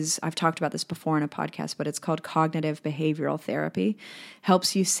this is, I've talked about this before in a podcast, but it's called cognitive behavioral therapy.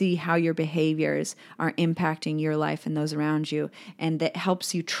 Helps you see how your behaviors are impacting your life and those around you. And that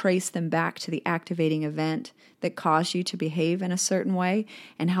helps you trace them back to the activating event that caused you to behave in a certain way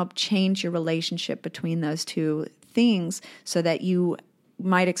and help change your relationship between those two things so that you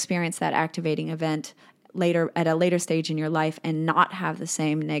might experience that activating event later at a later stage in your life and not have the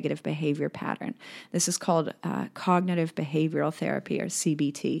same negative behavior pattern. This is called cognitive behavioral therapy, or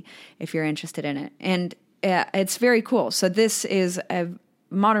CBT, if you're interested in it. And it's very cool. So this is a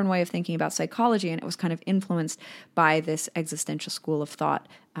modern way of thinking about psychology, and it was kind of influenced by this existential school of thought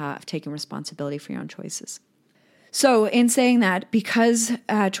of taking responsibility for your own choices. So in saying that, because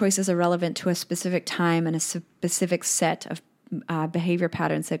choices are relevant to a specific time and a specific set of behavior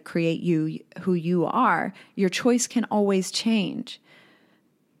patterns that create you, who you are, your choice can always change.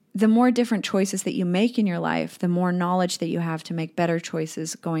 The more different choices that you make in your life, the more knowledge that you have to make better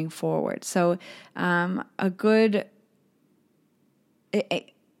choices going forward. So and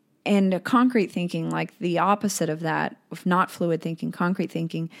concrete thinking, like the opposite of that, if not fluid thinking, concrete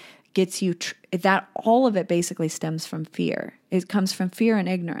thinking, gets you that all of it basically stems from fear. It comes from fear and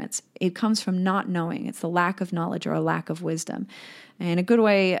ignorance. It comes from not knowing. It's the lack of knowledge or a lack of wisdom. And a good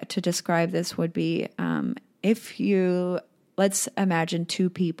way to describe this would be let's imagine two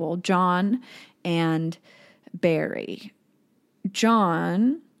people, John and Barry.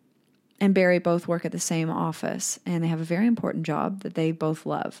 John and Barry both work at the same office, and they have a very important job that they both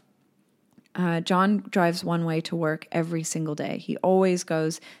love. John drives one way to work every single day. He always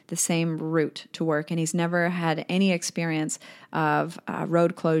goes the same route to work, and he's never had any experience of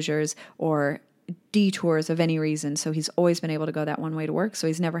road closures or detours of any reason. So he's always been able to go that one way to work. So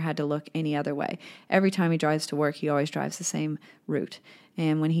he's never had to look any other way. Every time he drives to work, he always drives the same route.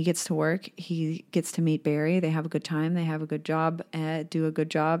 And when he gets to work, he gets to meet Barry. They have a good time. They have a good job, do a good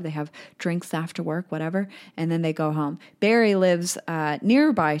job. They have drinks after work, whatever. And then they go home. Barry lives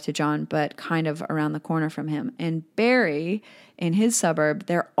nearby to John, but kind of around the corner from him. And Barry, in his suburb,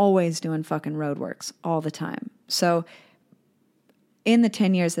 they're always doing fucking roadworks all the time. So in the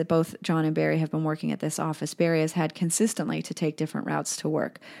 10 years that both John and Barry have been working at this office, Barry has had consistently to take different routes to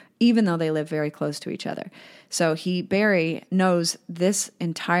work, even though they live very close to each other. So Barry knows this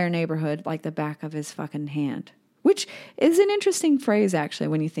entire neighborhood like the back of his fucking hand, which is an interesting phrase, actually,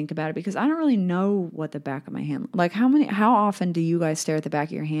 when you think about it, because I don't really know what the back of my hand, like how often do you guys stare at the back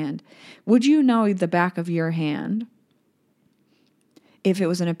of your hand? Would you know the back of your hand if it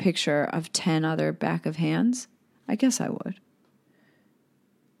was in a picture of 10 other back of hands? I guess I would.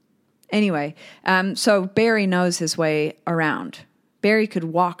 Anyway, so Barry knows his way around. Barry could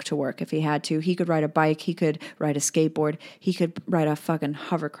walk to work if he had to. He could ride a bike. He could ride a skateboard. He could ride a fucking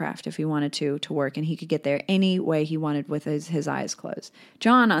hovercraft if he wanted to work, and he could get there any way he wanted with his eyes closed.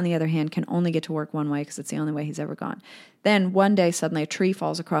 John, on the other hand, can only get to work one way because it's the only way he's ever gone. Then one day, suddenly a tree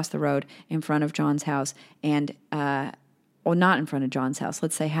falls across the road in front of John's house, and not in front of John's house,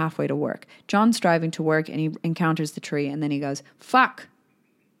 let's say halfway to work. John's driving to work, and he encounters the tree, and then he goes, fuck.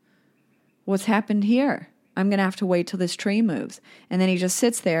 What's happened here? I'm going to have to wait till this tree moves. And then he just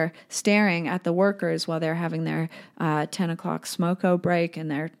sits there staring at the workers while they're having their 10 o'clock smoko break and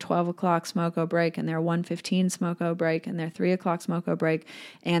their 12 o'clock smoko break and their 1:15 smoko break and their 3 o'clock smoko break.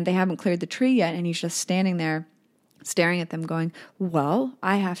 And they haven't cleared the tree yet. And he's just standing there staring at them going, well,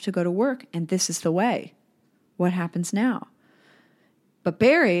 I have to go to work and this is the way. What happens now? But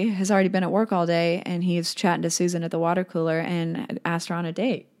Barry has already been at work all day and he's chatting to Susan at the water cooler and asked her on a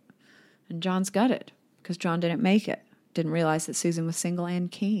date. And John's gutted because John didn't make it. Didn't realize that Susan was single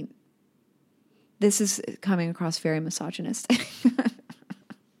and keen. This is coming across very misogynistic.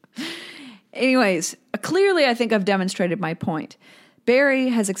 Anyways, clearly I think I've demonstrated my point. Barry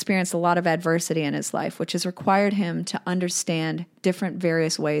has experienced a lot of adversity in his life, which has required him to understand different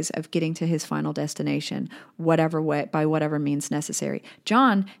various ways of getting to his final destination, whatever way, by whatever means necessary.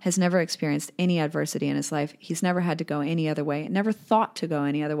 John has never experienced any adversity in his life. He's never had to go any other way, never thought to go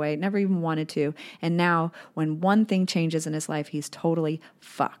any other way, never even wanted to. And now, when one thing changes in his life, he's totally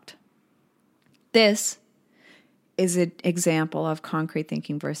fucked. This is an example of concrete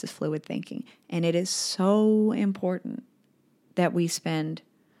thinking versus fluid thinking. And it is so important that we spend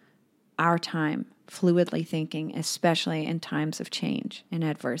our time fluidly thinking, especially in times of change and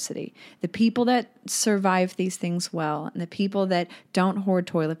adversity. The people that survive these things well, and the people that don't hoard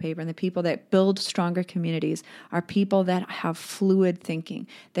toilet paper, and the people that build stronger communities are people that have fluid thinking,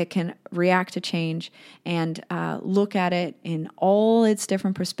 that can react to change and look at it in all its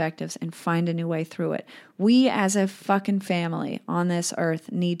different perspectives and find a new way through it. We as a fucking family on this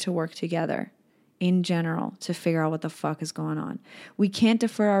earth need to work together in general to figure out what the fuck is going on. We can't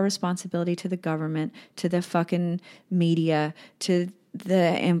defer our responsibility to the government, to the fucking media, to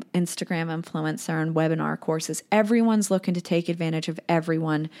the Instagram influencer and webinar courses. Everyone's looking to take advantage of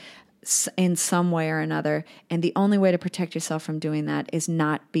everyone in some way or another. And the only way to protect yourself from doing that is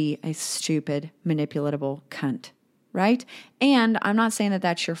not be a stupid, manipulatable cunt. Right? And I'm not saying that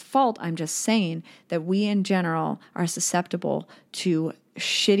that's your fault. I'm just saying that we in general are susceptible to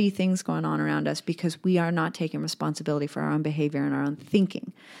shitty things going on around us because we are not taking responsibility for our own behavior and our own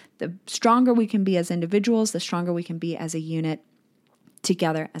thinking. The stronger we can be as individuals, the stronger we can be as a unit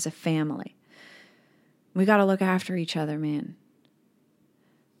together as a family. We got to look after each other, man.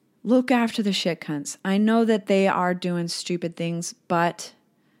 Look after the shit cunts. I know that they are doing stupid things, but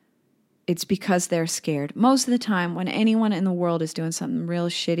it's because they're scared. Most of the time, when anyone in the world is doing something real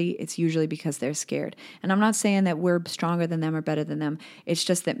shitty, it's usually because they're scared. And I'm not saying that we're stronger than them or better than them. It's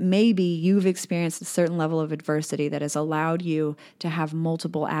just that maybe you've experienced a certain level of adversity that has allowed you to have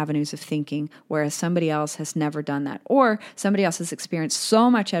multiple avenues of thinking, whereas somebody else has never done that. Or somebody else has experienced so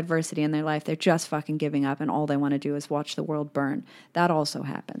much adversity in their life, they're just fucking giving up and all they want to do is watch the world burn. That also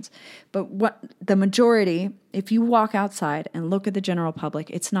happens. But what the majority, if you walk outside and look at the general public,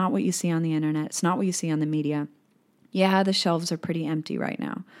 it's not what you see on the internet. It's not what you see on the media. Yeah, the shelves are pretty empty right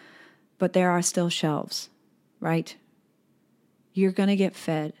now, but there are still shelves, right? You're going to get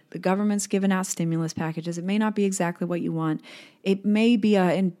fed. The government's giving out stimulus packages. It may not be exactly what you want. It may be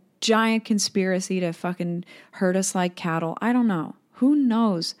a giant conspiracy to fucking hurt us like cattle. I don't know. Who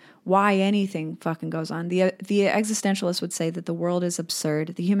knows why anything fucking goes on? The existentialists would say that the world is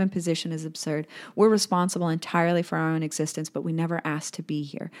absurd. The human position is absurd. We're responsible entirely for our own existence, but we never asked to be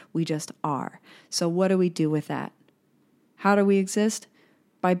here. We just are. So what do we do with that? How do we exist?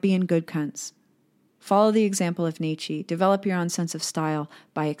 By being good cunts. Follow the example of Nietzsche. Develop your own sense of style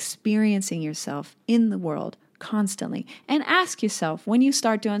by experiencing yourself in the world constantly. And ask yourself, when you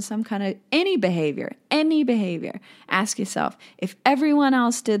start doing some kind of any behavior, ask yourself, if everyone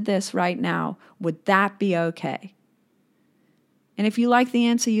else did this right now, would that be okay? And if you like the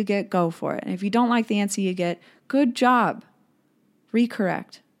answer you get, go for it. And if you don't like the answer you get, good job.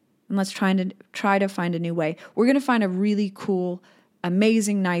 Recorrect. And let's try to find a new way. We're going to find a really cool,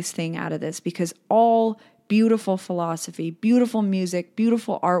 amazing, nice thing out of this, because all beautiful philosophy, beautiful music,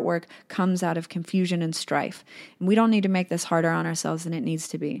 beautiful artwork comes out of confusion and strife. And we don't need to make this harder on ourselves than it needs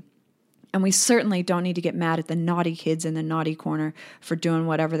to be. And we certainly don't need to get mad at the naughty kids in the naughty corner for doing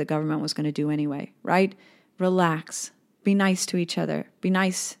whatever the government was going to do anyway, right? Relax. Be nice to each other. Be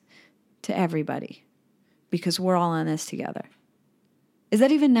nice to everybody, because we're all in this together. Is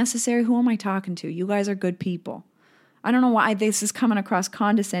that even necessary? Who am I talking to? You guys are good people. I don't know why this is coming across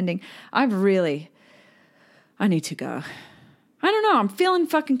condescending. I need to go. I don't know. I'm feeling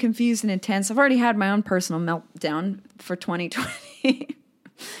fucking confused and intense. I've already had my own personal meltdown for 2020.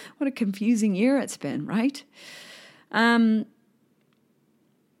 What a confusing year it's been, right?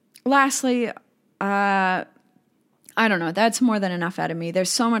 Lastly, I don't know. That's more than enough out of me. There's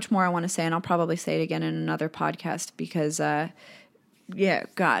so much more I want to say, and I'll probably say it again in another podcast because, I'm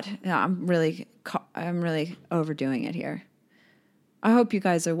really overdoing it here. I hope you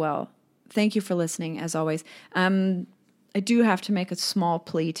guys are well. Thank you for listening, as always. I do have to make a small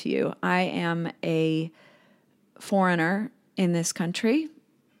plea to you. I am a foreigner in this country,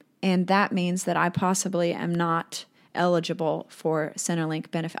 and that means that I possibly am not eligible for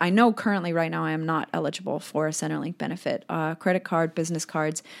Centerlink benefit. I know currently right now I am not eligible for a Centerlink benefit. Credit card, business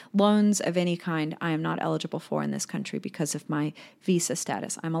cards, loans of any kind I am not eligible for in this country because of my visa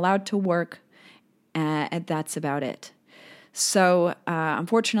status. I'm allowed to work, and that's about it. So,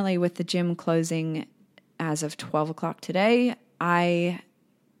 unfortunately, with the gym closing as of 12 o'clock today, I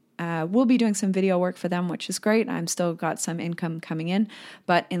will be doing some video work for them, which is great. I'm still got some income coming in.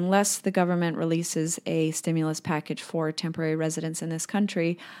 But unless the government releases a stimulus package for temporary residents in this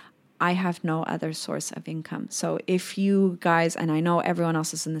country, I have no other source of income. So if you guys, and I know everyone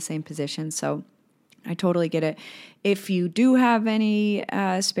else is in the same position, so I totally get it. If you do have any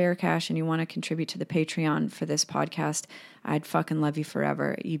spare cash and you want to contribute to the Patreon for this podcast, I'd fucking love you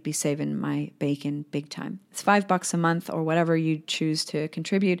forever. You'd be saving my bacon big time. It's $5 a month or whatever you choose to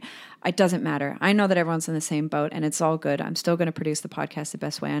contribute. It doesn't matter. I know that everyone's in the same boat and it's all good. I'm still going to produce the podcast the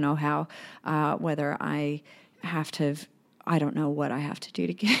best way I know how, whether I have to... I don't know what I have to do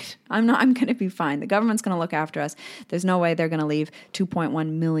to get it. I'm going to be fine. The government's going to look after us. There's no way they're going to leave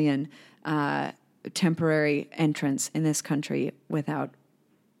 2.1 million temporary entrants in this country without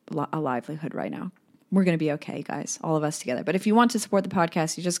a livelihood right now. We're going to be okay, guys, all of us together. But if you want to support the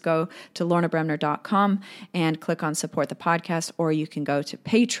podcast, you just go to lornabremner.com and click on support the podcast, or you can go to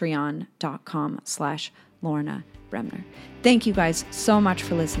patreon.com/Lorna Bremner. Thank you guys so much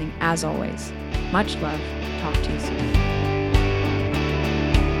for listening. As always, much love. Talk to you soon.